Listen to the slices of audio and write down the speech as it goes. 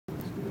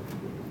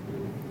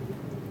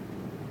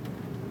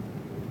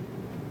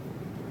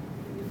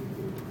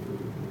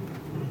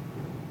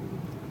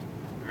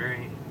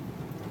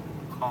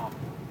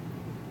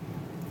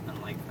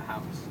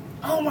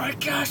Oh my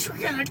gosh, we're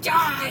gonna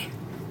die!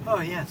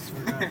 Oh yes,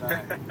 we're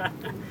gonna die.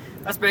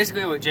 That's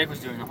basically what Jake was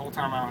doing the whole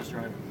time I was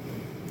driving.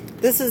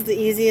 This is the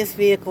easiest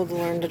vehicle to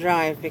learn to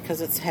drive because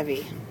it's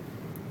heavy.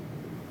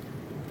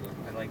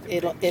 I like the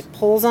brakes. It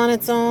pulls on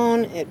its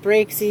own, it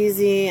brakes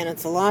easy, and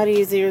it's a lot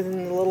easier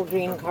than the little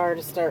green car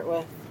to start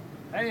with.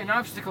 Hey, an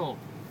obstacle!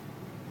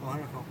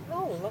 Wonderful.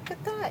 Oh, look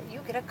at that.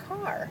 You get a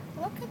car.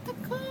 Look at the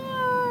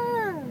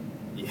car.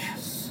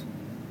 Yes.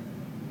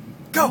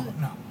 Go!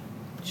 No.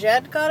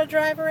 Jed got to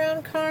drive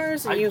around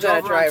cars, and I you got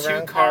to drove around drive two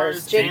around cars.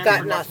 cars, Jake and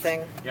got a-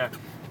 nothing. Yeah.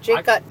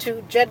 Jed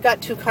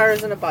got two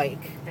cars and a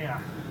bike. Yeah.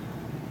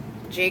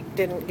 Jake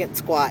didn't get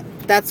squat.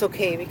 That's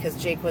okay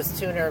because Jake was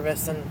too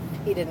nervous and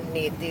he didn't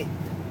need the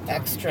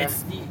extra.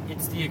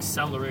 It's the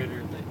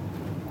accelerator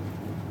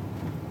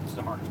that is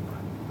the hardest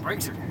part.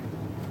 Brakes are good.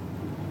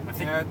 I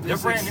think they're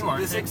brand new,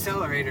 aren't This they?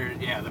 accelerator,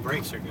 yeah, the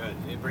brakes are good.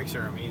 The brakes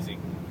are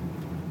amazing.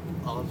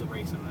 All of the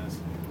brakes on this.